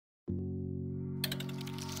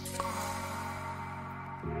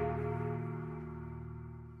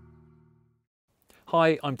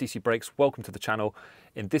Hi, I'm DC Breaks, welcome to the channel.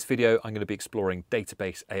 In this video, I'm going to be exploring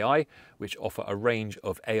Databass.ai, which offer a range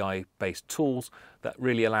of AI-based tools that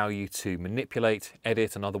really allow you to manipulate,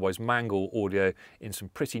 edit, and otherwise mangle audio in some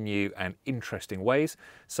pretty new and interesting ways.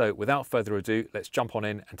 So without further ado, let's jump on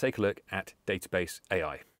in and take a look at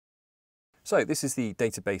Databass.ai. So this is the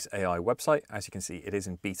Databass.ai website. As you can see, it is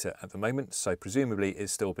in beta at the moment, so presumably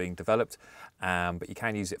it's still being developed, but you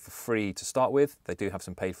can use it for free to start with. They do have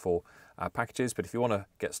some paid for packages, but if you want to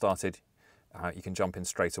get started, you can jump in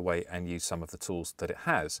straight away and use some of the tools that it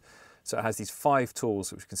has. So it has these 5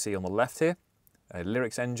 tools, which you can see on the left here: a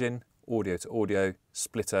lyrics engine, audio to audio,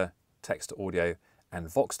 splitter, text to audio,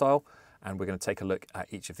 and Vox style. And we're going to take a look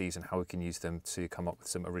at each of these and how we can use them to come up with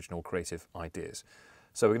some original creative ideas.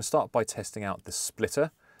 So we're going to start by testing out the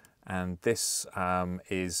splitter, and this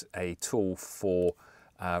is a tool for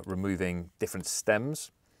removing different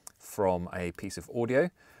stems from a piece of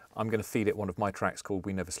audio. I'm going to feed it one of my tracks called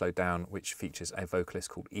We Never Slow Down, which features a vocalist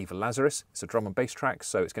called Eva Lazarus. It's a drum and bass track,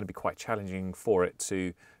 so it's going to be quite challenging for it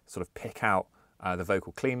to sort of pick out the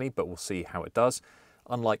vocal cleanly, but we'll see how it does.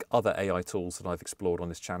 Unlike other AI tools that I've explored on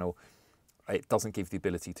this channel, it doesn't give the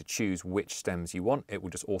ability to choose which stems you want. It will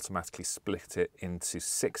just automatically split it into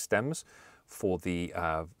 6 stems for the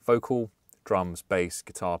vocal, drums, bass,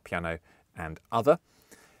 guitar, piano, and other.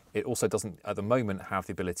 It also doesn't, at the moment, have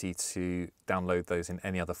the ability to download those in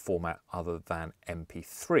any other format other than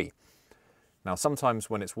MP3. Now, sometimes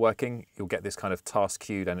when it's working, you'll get this kind of task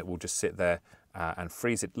queued and it will just sit there and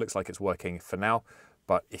freeze. It looks like it's working for now,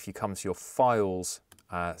 but if you come to your Files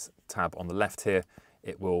tab on the left here,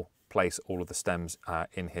 it will place all of the stems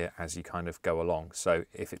in here as you kind of go along. So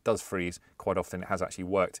if it does freeze, quite often it has actually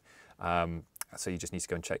worked. So you just need to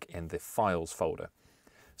go and check in the Files folder.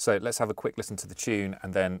 So let's have a quick listen to the tune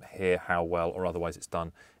and then hear how well or otherwise it's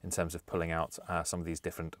done in terms of pulling out some of these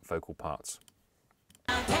different vocal parts.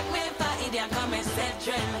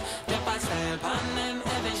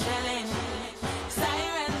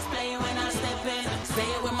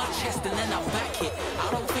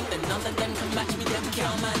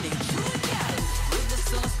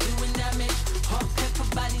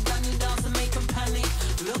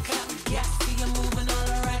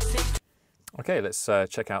 Okay, let's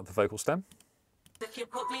check out the vocal stem. If you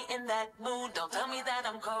put me in that mood, don't tell me that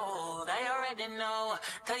I'm cold. I already know.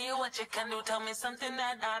 Tell you what you can do, tell me something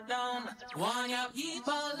that I don't. Want your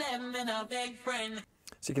people, them and a big friend.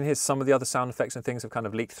 So you can hear some of the other sound effects and things have kind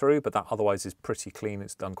of leaked through, but that otherwise is pretty clean.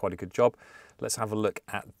 It's done quite a good job. Let's have a look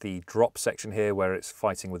at the drop section here where it's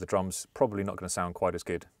fighting with the drums. Probably not going to sound quite as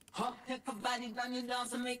good. So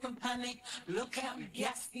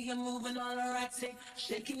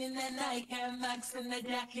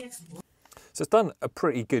it's done a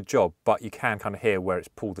pretty good job, but you can kind of hear where it's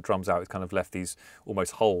pulled the drums out. It's kind of left these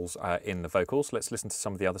almost holes in the vocals. Let's listen to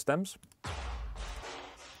some of the other stems.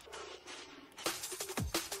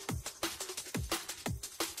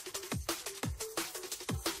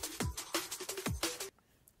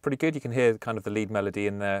 Pretty good. You can hear kind of the lead melody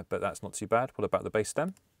in there, but that's not too bad. What about the bass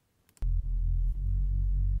stem?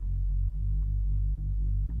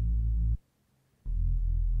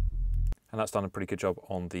 And that's done a pretty good job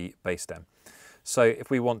on the bass stem. So if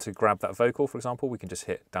we want to grab that vocal, for example, we can just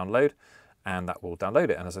hit download and that will download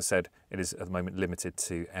it. And as I said, it is at the moment limited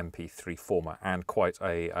to MP3 format and quite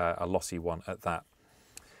a lossy one at that.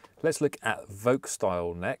 Let's look at Vox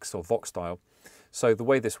style next, or Vox style. So the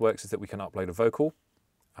way this works is that we can upload a vocal.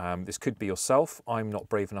 This could be yourself. I'm not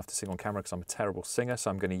brave enough to sing on camera because I'm a terrible singer, so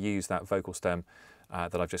I'm going to use that vocal stem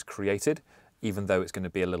that I've just created, even though it's going to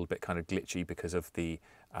be a little bit kind of glitchy because of the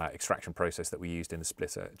extraction process that we used in the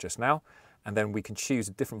splitter just now. And then we can choose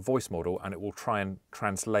a different voice model and it will try and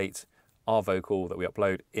translate our vocal that we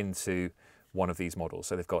upload into one of these models.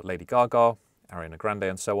 So they've got Lady Gaga, Ariana Grande,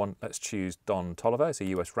 and so on. Let's choose Don Toliver. It's a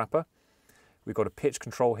US rapper. We've got a pitch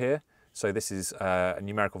control here. So this is a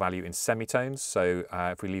numerical value in semitones. So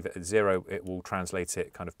if we leave it at 0, it will translate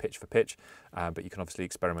it kind of pitch for pitch. But you can obviously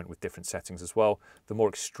experiment with different settings as well. The more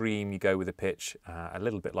extreme you go with the pitch, a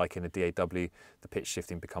little bit like in a DAW, the pitch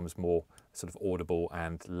shifting becomes more sort of audible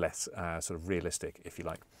and less sort of realistic, if you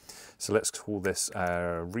like. So let's call this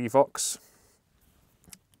Revox.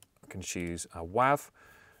 I can choose a WAV.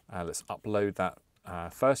 Let's upload that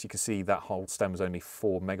first. You can see that whole stem is only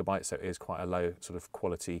 4 megabytes, so it is quite a low sort of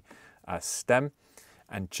quality stem.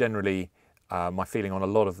 And generally, my feeling on a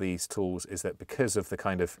lot of these tools is that because of the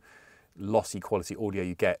kind of lossy quality audio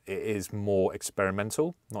you get, it is more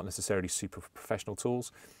experimental, not necessarily super professional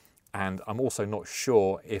tools. And I'm also not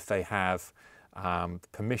sure if they have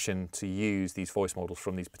permission to use these voice models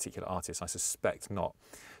from these particular artists. I suspect not.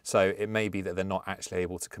 So it may be that they're not actually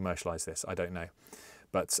able to commercialize this. I don't know.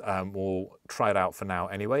 But we'll try it out for now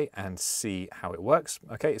anyway and see how it works.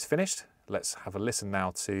 Okay, it's finished. Let's have a listen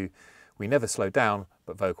now to We Never Slow Down,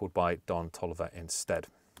 but vocaled by Don Toliver instead.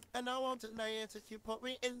 And I want to lay it if you put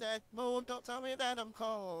me in that mood. Don't tell me that I'm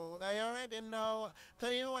cold, I already know.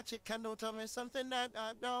 Tell you what you can do, tell me something that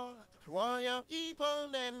I don't. Want your people,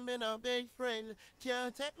 then been a big friend.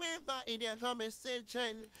 Can't take me by idiot from a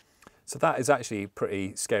chain. So that is actually pretty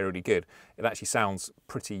scarily good. It actually sounds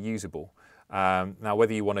pretty usable. Now,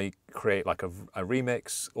 whether you want to create like a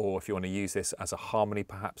remix, or if you want to use this as a harmony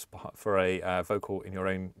perhaps for a vocal in your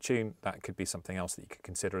own tune, that could be something else that you could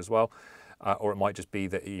consider as well. Or it might just be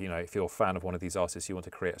that, you know, if you're a fan of one of these artists, you want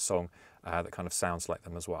to create a song that kind of sounds like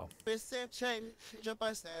them as well.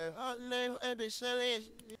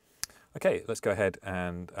 Okay, let's go ahead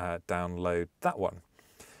and download that one.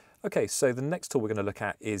 Okay, so the next tool we're going to look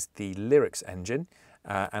at is the lyrics engine.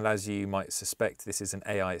 And as you might suspect, this is an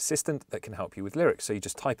AI assistant that can help you with lyrics. So you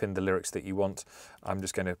just type in the lyrics that you want. I'm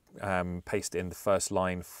just going to paste in the first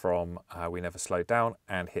line from We Never Slow Down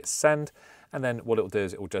and hit send. And then what it'll do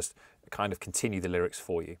is it will just kind of continue the lyrics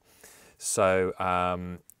for you. So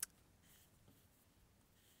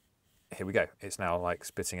here we go. It's now like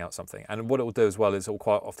spitting out something. And what it will do as well is it will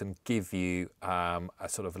quite often give you a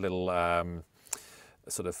sort of little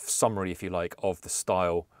sort of summary, if you like, of the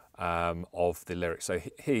style of the lyrics. So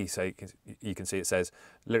here you can see it says,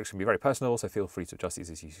 lyrics can be very personal, so feel free to adjust these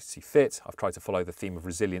as you see fit. I've tried to follow the theme of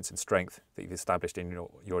resilience and strength that you've established in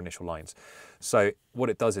your initial lines. So what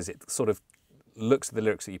it does is it sort of looks at the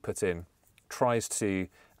lyrics that you put in, tries to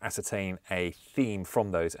ascertain a theme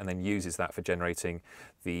from those, and then uses that for generating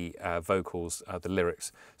the vocals, the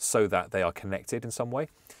lyrics, so that they are connected in some way.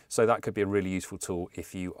 So that could be a really useful tool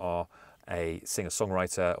if you are a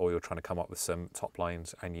singer-songwriter or you're trying to come up with some top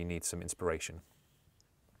lines and you need some inspiration.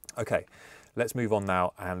 Okay, let's move on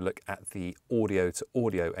now and look at the audio to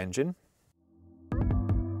audio engine.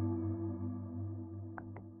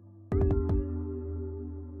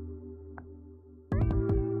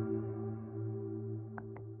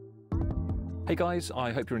 Hey guys,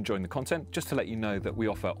 I hope you're enjoying the content. Just to let you know that we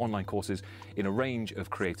offer online courses in a range of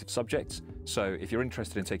creative subjects. So if you're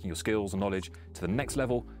interested in taking your skills and knowledge to the next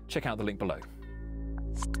level, check out the link below.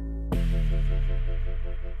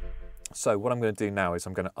 So what I'm going to do now is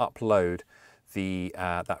I'm going to upload the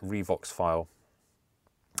that Revox file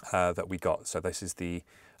that we got. So this is the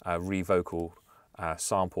revocal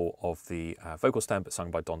sample of the vocal stem, but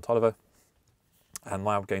sung by Don Toliver. And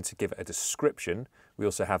now I'm going to give it a description. We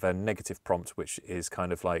also have a negative prompt, which is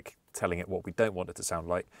kind of like telling it what we don't want it to sound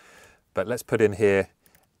like. But let's put in here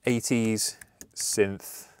 80s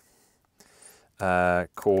synth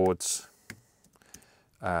chords,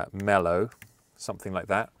 mellow, something like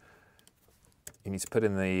that. You need to put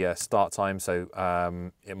in the start time. So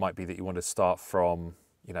it might be that you want to start from,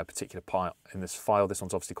 you know, a particular part in this file. This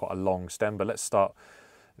one's obviously quite a long stem, but let's start.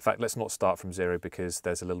 In fact, let's not start from 0 because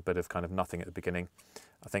there's a little bit of kind of nothing at the beginning.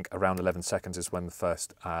 I think around 11 seconds is when the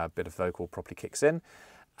first bit of vocal properly kicks in.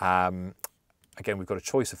 Again, we've got a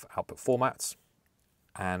choice of output formats.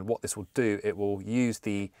 And what this will do, it will use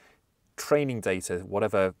the training data,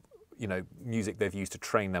 whatever, you know, music they've used to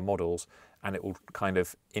train their models, and it will kind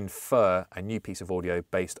of infer a new piece of audio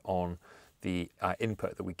based on the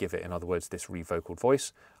input that we give it, in other words, this revocaled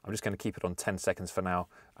voice. I'm just going to keep it on 10 seconds for now,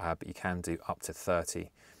 but you can do up to 30.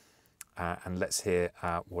 And let's hear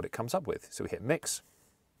what it comes up with. So we hit mix,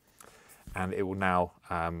 and it will now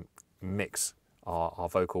mix our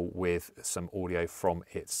vocal with some audio from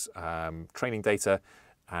its training data.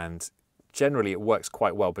 And generally it works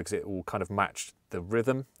quite well because it will kind of match the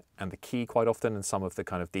rhythm and the key quite often and some of the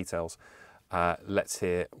kind of details. Let's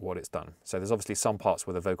hear what it's done. So there's obviously some parts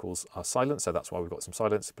where the vocals are silent, so that's why we've got some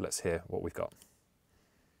silence, but let's hear what we've got.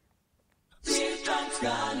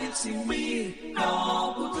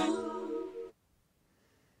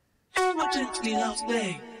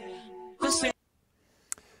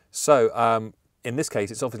 So in this case,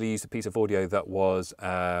 it's obviously used a piece of audio that was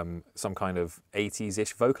some kind of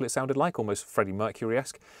 80s-ish vocal, it sounded like, almost Freddie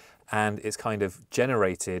Mercury-esque, and it's kind of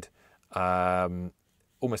generated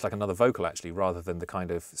almost like another vocal actually, rather than the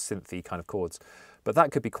kind of synthy kind of chords. But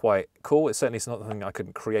that could be quite cool. It's certainly not something I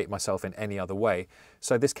couldn't create myself in any other way.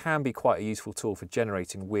 So this can be quite a useful tool for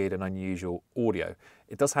generating weird and unusual audio.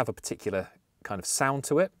 It does have a particular kind of sound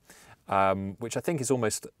to it, which I think is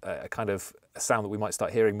almost a kind of a sound that we might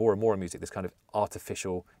start hearing more and more in music, this kind of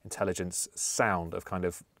artificial intelligence sound of kind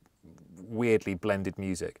of weirdly blended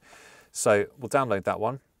music. So we'll download that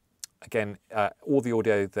one. Again, all the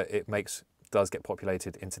audio that it makes does get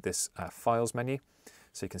populated into this files menu.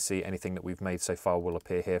 So you can see anything that we've made so far will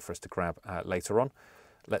appear here for us to grab later on.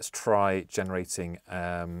 Let's try generating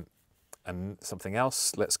something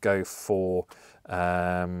else. Let's go for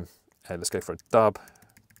a dub,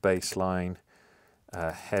 bass line,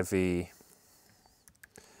 heavy,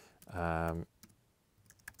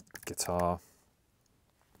 guitar,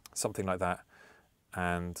 something like that,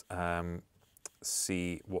 and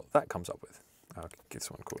see what that comes up with. I'll give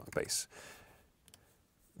this one called bass.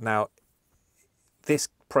 Now, this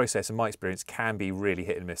process, in my experience, can be really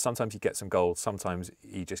hit and miss. Sometimes you get some gold, sometimes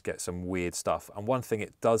you just get some weird stuff. And one thing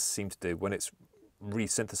it does seem to do when it's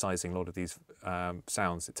resynthesizing a lot of these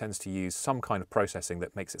sounds, it tends to use some kind of processing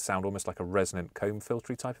that makes it sound almost like a resonant comb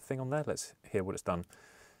filtery type of thing on there. Let's hear what it's done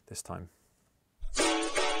this time.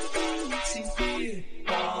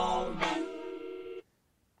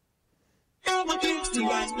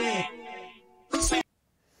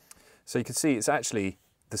 So you can see it's actually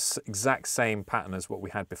the exact same pattern as what we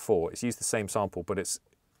had before. It's used the same sample, but it's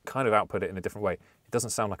kind of output it in a different way. It doesn't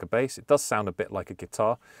sound like a bass. It does sound a bit like a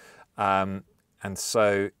guitar. And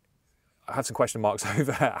so I have some question marks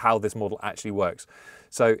over how this model actually works.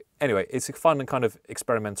 So anyway, it's a fun and kind of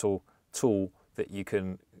experimental tool that you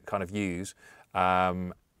can kind of use.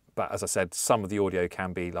 But as I said, some of the audio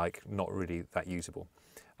can be like not really that usable,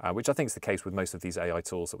 which I think is the case with most of these AI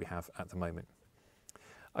tools that we have at the moment.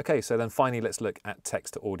 Okay, so then finally, let's look at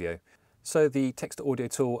text to audio. So the text to audio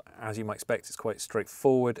tool, as you might expect, is quite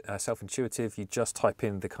straightforward, self-intuitive. You just type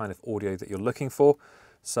in the kind of audio that you're looking for.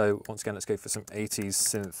 So once again, let's go for some 80s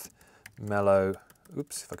synth mellow,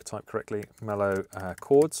 oops, if I could type correctly, mellow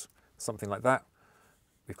chords, something like that.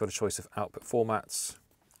 We've got a choice of output formats.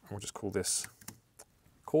 We'll just call this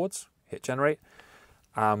chords, hit generate.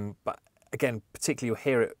 But again, particularly you'll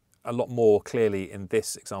hear it a lot more clearly in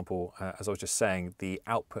this example. As I was just saying, the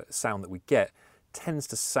output sound that we get tends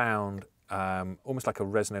to sound almost like a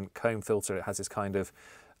resonant comb filter. It has this kind of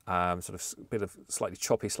sort of bit of slightly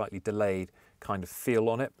choppy, slightly delayed kind of feel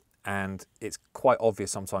on it. And it's quite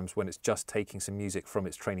obvious sometimes when it's just taking some music from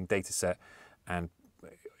its training data set and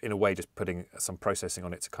in a way just putting some processing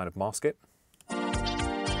on it to kind of mask it.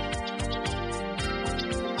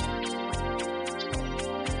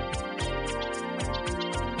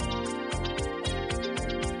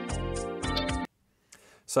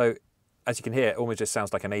 So as you can hear, it almost just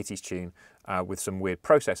sounds like an 80s tune with some weird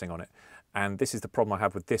processing on it. And this is the problem I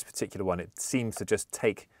have with this particular one. It seems to just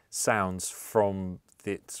take sounds from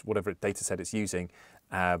whatever data set it's using,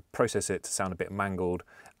 process it to sound a bit mangled,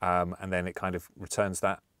 and then it kind of returns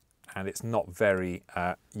that. And it's not very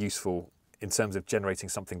useful in terms of generating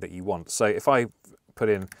something that you want. So if I put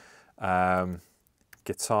in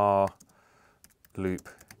guitar, loop,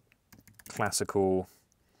 classical,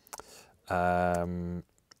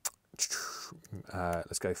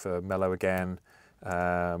 let's go for mellow again,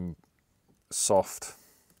 soft,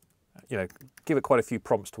 you know, give it quite a few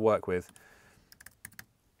prompts to work with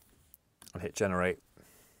and hit generate.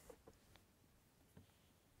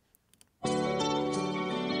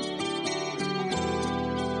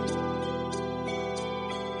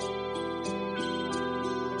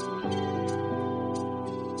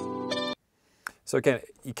 So again,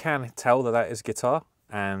 you can tell that that is guitar,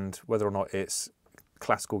 and whether or not it's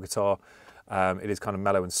classical guitar, it is kind of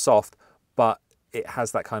mellow and soft, but it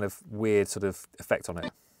has that kind of weird sort of effect on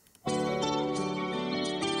it.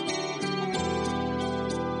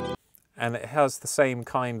 And it has the same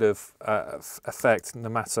kind of effect no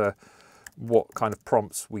matter what kind of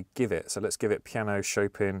prompts we give it. So let's give it piano,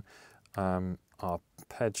 Chopin,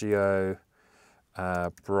 arpeggio,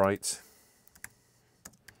 bright,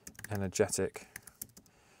 energetic,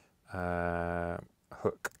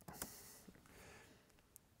 hook.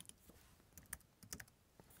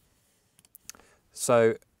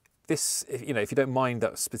 So this, you know, if you don't mind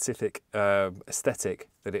that specific aesthetic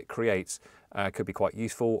that it creates, could be quite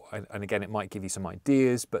useful. And again, it might give you some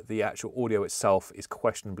ideas, but the actual audio itself is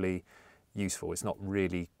questionably useful. It's not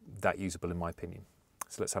really that usable in my opinion.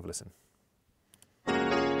 So let's have a listen.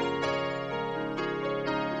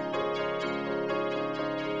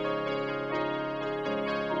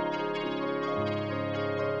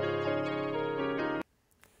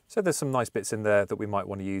 So there's some nice bits in there that we might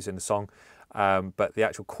want to use in the song, but the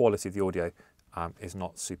actual quality of the audio is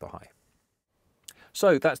not super high.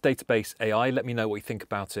 So that's Databass AI. Let me know what you think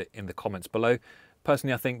about it in the comments below.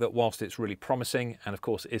 Personally, I think that whilst it's really promising, and of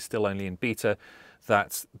course it is still only in beta,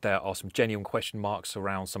 that there are some genuine question marks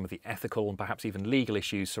around some of the ethical and perhaps even legal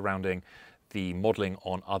issues surrounding the modeling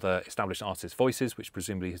on other established artists' voices, which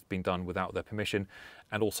presumably has been done without their permission,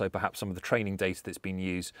 and also perhaps some of the training data that's been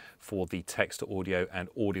used for the text to audio and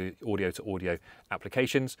audio to audio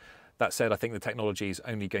applications. That said, I think the technology is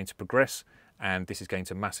only going to progress, and this is going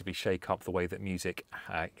to massively shake up the way that music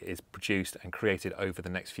is produced and created over the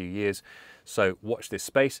next few years. So watch this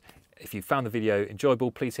space. If you found the video enjoyable,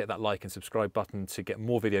 please hit that like and subscribe button to get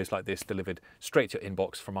more videos like this delivered straight to your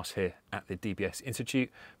inbox from us here at the DBS Institute.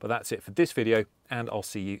 But that's it for this video, and I'll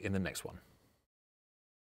see you in the next one.